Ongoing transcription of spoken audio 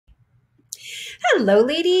Hello,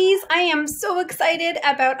 ladies. I am so excited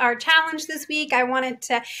about our challenge this week. I wanted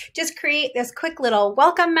to just create this quick little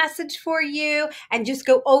welcome message for you and just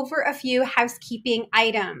go over a few housekeeping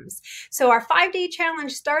items. So our 5-day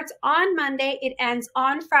challenge starts on Monday. It ends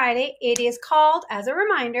on Friday. It is called, as a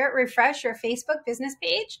reminder, Refresh Your Facebook Business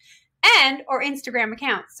Page and or Instagram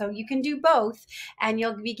account. So you can do both and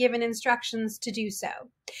you'll be given instructions to do so.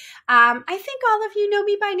 I think all of you know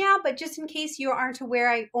me by now, but just in case you aren't aware,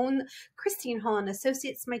 I own Christine Holland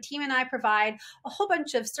Associates. My team and I provide a whole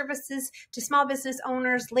bunch of services to small business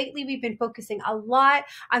owners. Lately, we've been focusing a lot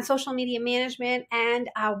on social media management, and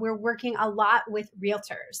we're working a lot with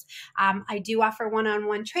realtors. I do offer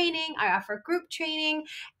one-on-one training. I offer group training,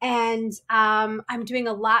 and I'm doing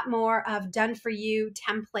a lot more of done-for-you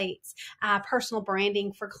templates, personal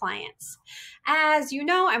branding for clients. As you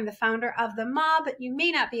know, I'm the founder of The Mob. You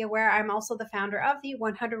may not be aware, I'm also the founder of the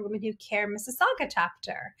 100 Women Who Care Mississauga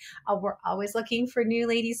chapter. We're always looking for new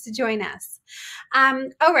ladies to join us.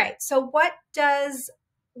 All right, so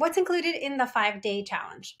what's included in the 5-day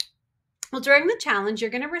challenge? Well, during the challenge, you're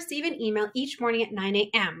going to receive an email each morning at 9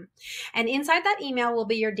 a.m. And inside that email will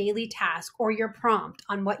be your daily task or your prompt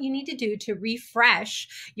on what you need to do to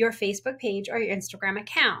refresh your Facebook page or your Instagram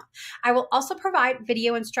account. I will also provide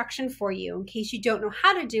video instruction for you. In case you don't know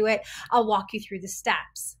how to do it, I'll walk you through the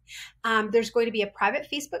steps. There's going to be a private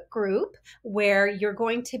Facebook group where you're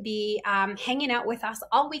going to be hanging out with us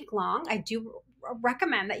all week long. I do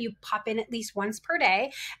recommend that you pop in at least once per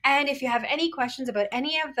day. And if you have any questions about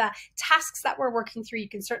any of the tasks that we're working through, you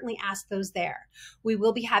can certainly ask those there. We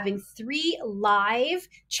will be having 3 live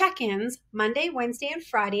check-ins Monday, Wednesday, and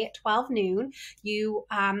Friday at 12 noon.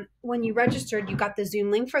 When you registered, you got the Zoom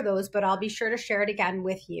link for those, but I'll be sure to share it again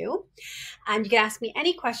with you. And you can ask me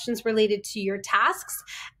any questions related to your tasks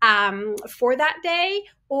for that day,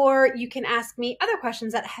 or you can ask me other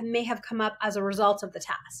questions that may have come up as a result of the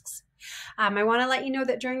tasks. I want to let you know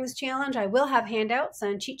that during this challenge, I will have handouts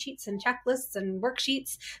and cheat sheets and checklists and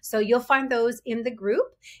worksheets. So you'll find those in the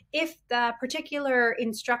group. If the particular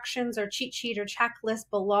instructions or cheat sheet or checklist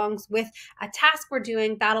belongs with a task we're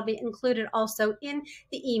doing, that'll be included also in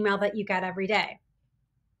the email that you get every day.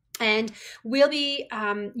 And we'll be,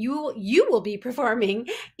 you will be performing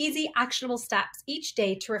easy, actionable steps each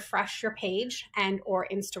day to refresh your page and or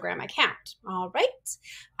Instagram account. All right,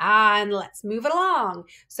 and let's move it along.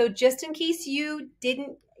 So just in case you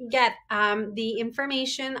didn't get the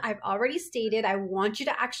information I've already stated, I want you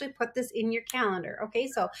to actually put this in your calendar. Okay,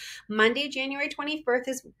 so Monday, January 24th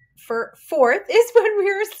is when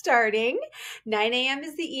we're starting. 9 a.m.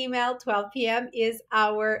 is the email, 12 p.m. is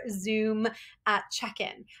our Zoom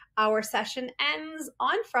check-in. Our session ends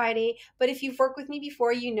on Friday, but if you've worked with me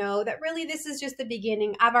before, you know that really this is just the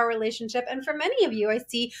beginning of our relationship. And for many of you, I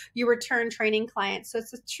see you return training clients, so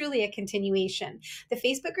it's truly a continuation. The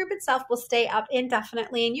Facebook group itself will stay up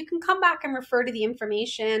indefinitely, and you can come back and refer to the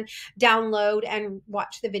information, download, and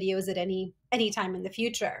watch the videos at any time in the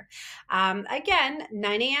future. Again,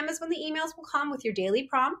 9 a.m. is when the emails will come with your daily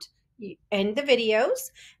prompt and the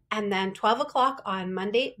videos. And then 12 o'clock on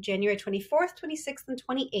Monday, January 24th, 26th, and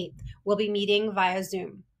 28th, we'll be meeting via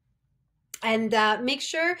Zoom. And make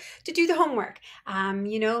sure to do the homework.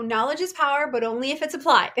 Knowledge is power, but only if it's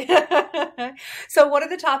applied. So what are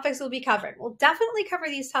the topics we'll be covering? We'll definitely cover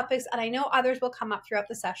these topics, and I know others will come up throughout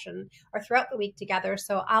the session or throughout the week together.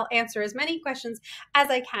 So I'll answer as many questions as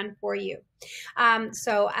I can for you.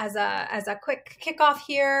 So as a quick kickoff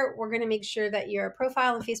here, we're going to make sure that your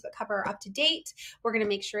profile and Facebook cover are up to date. We're going to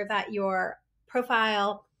make sure that your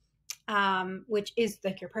profile, which is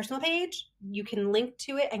like your personal page, you can link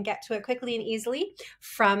to it and get to it quickly and easily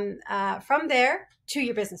from there to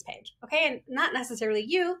your business page. Okay, and not necessarily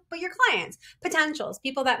you, but your clients, potentials,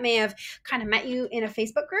 people that may have kind of met you in a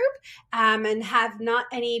Facebook group and have not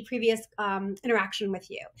any previous interaction with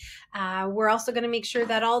you. We're also going to make sure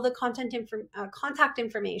that all the contact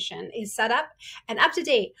information is set up and up to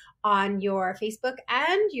date on your Facebook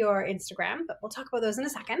and your Instagram, but we'll talk about those in a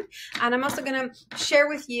second. And I'm also going to share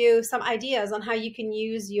with you some ideas on how you can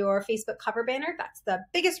use your Facebook cover banner. That's the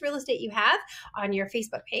biggest real estate you have on your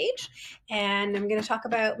Facebook page. And I'm going to talk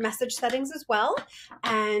about message settings as well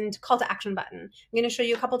and call to action button. I'm going to show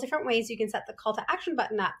you a couple different ways you can set the call to action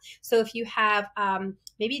button up. So if you have,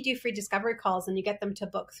 maybe you do free discovery calls and you get them to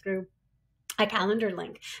book through a calendar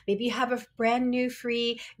link. Maybe you have a brand new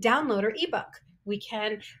free download or ebook. We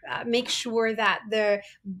can make sure that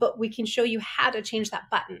but we can show you how to change that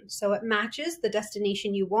button so it matches the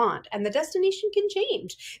destination you want. And the destination can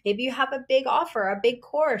change. Maybe you have a big offer, a big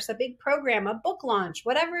course, a big program, a book launch,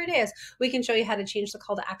 whatever it is. We can show you how to change the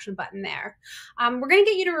call to action button there. We're going to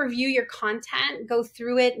get you to review your content, go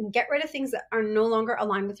through it, and get rid of things that are no longer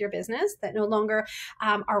aligned with your business, that no longer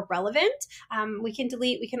are relevant. We can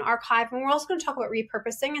delete, we can archive, and we're also going to talk about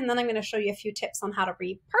repurposing. And then I'm going to show you a few tips on how to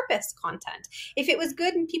repurpose content. If it was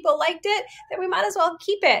good and people liked it, then we might as well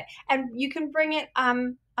keep it. And you can bring it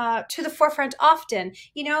to the forefront often,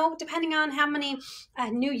 depending on how many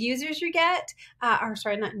new users you get, or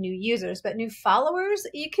sorry, not new users, but new followers.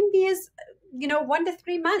 You can be as 1 to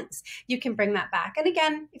 3 months. You can bring that back. And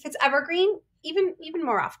again, if it's evergreen, even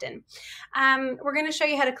more often. We're going to show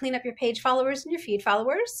you how to clean up your page followers and your feed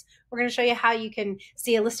followers. We're going to show you how you can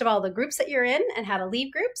see a list of all the groups that you're in and how to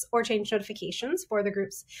leave groups or change notifications for the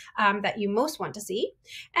groups that you most want to see.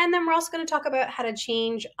 And then we're also going to talk about how to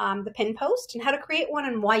change the pin post and how to create one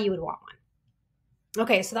and why you would want one.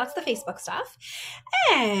 Okay, so that's the Facebook stuff.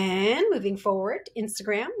 And moving forward,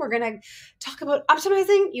 Instagram, we're going to talk about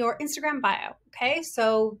optimizing your Instagram bio. Okay,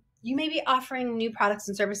 so you may be offering new products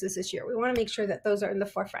and services this year. We want to make sure that those are in the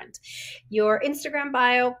forefront. Your Instagram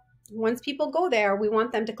bio, once people go there, we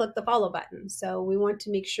want them to click the follow button. So we want to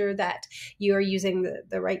make sure that you're using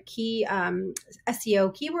the right key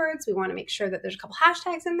SEO keywords. We want to make sure that there's a couple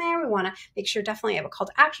hashtags in there. We want to make sure definitely have a call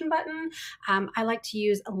to action button. I like to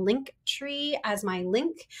use a link tree as my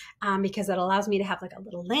link because it allows me to have like a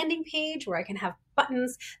little landing page where I can have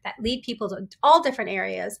buttons that lead people to all different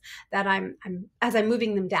areas that as I'm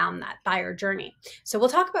moving them down that buyer journey. So we'll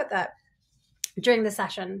talk about that during the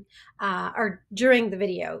session or during the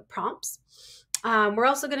video prompts. We're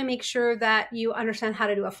also going to make sure that you understand how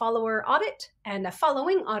to do a follower audit and a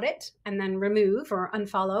following audit, and then remove or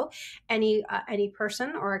unfollow any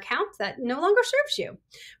person or account that no longer serves you.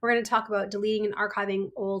 We're going to talk about deleting and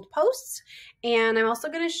archiving old posts. And I'm also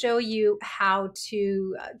going to show you how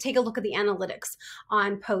to take a look at the analytics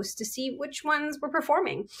on posts to see which ones were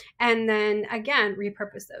performing. And then again,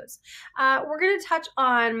 repurpose those. We're going to touch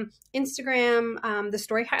on Instagram, the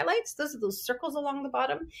story highlights. Those are those circles along the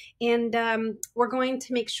bottom. And we're going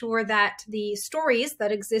to make sure that the stories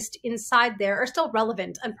that exist inside there are still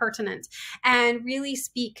relevant and pertinent and really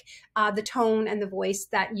speak the tone and the voice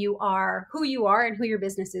that you are, who you are and who your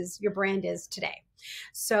business is, your brand is today.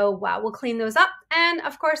 So we'll clean those up. And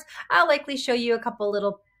of course, I'll likely show you a couple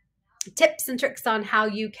little tips and tricks on how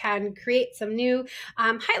you can create some new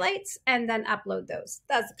highlights and then upload those.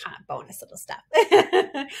 That's kind of bonus little stuff.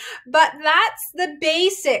 But that's the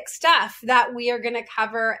basic stuff that we are going to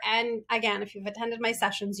cover. And again, if you've attended my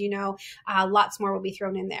sessions, lots more will be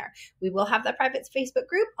thrown in there. We will have the private Facebook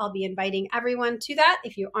group. I'll be inviting everyone to that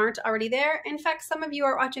if you aren't already there. In fact, some of you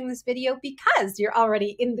are watching this video because you're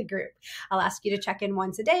already in the group. I'll ask you to check in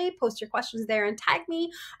once a day, post your questions there and tag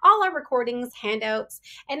me. All our recordings, handouts,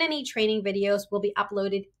 and any training videos will be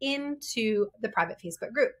uploaded into the private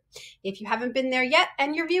Facebook group. If you haven't been there yet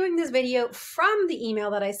and you're viewing this video from the email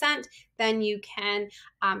that I sent, then you can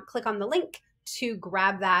click on the link to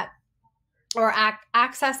grab that or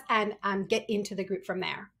access and get into the group from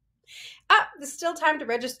there. There's still time to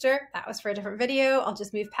register. That was for a different video. I'll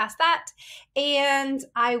just move past that. And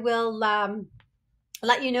I will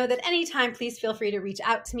let you know that anytime, please feel free to reach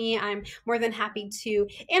out to me. I'm more than happy to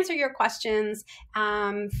answer your questions.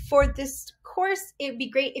 For this course, it would be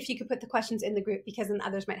great if you could put the questions in the group because then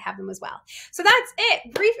others might have them as well. So that's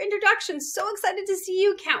it. Brief introduction. So excited to see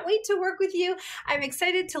you. Can't wait to work with you. I'm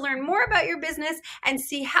excited to learn more about your business and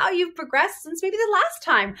see how you've progressed since maybe the last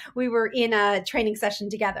time we were in a training session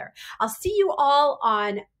together. I'll see you all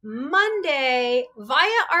on Monday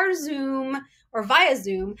via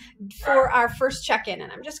Zoom for our first check-in.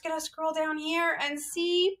 And I'm just going to scroll down here and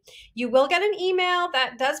see. You will get an email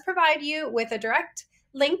that does provide you with a direct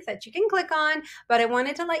link that you can click on, but I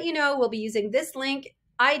wanted to let you know we'll be using this link,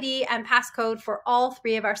 ID, and passcode for all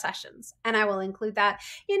 3 of our sessions. And I will include that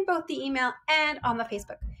in both the email and on the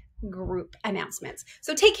Facebook group announcements.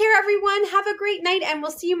 So take care, everyone. Have a great night, and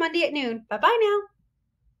we'll see you Monday at noon. Bye-bye now.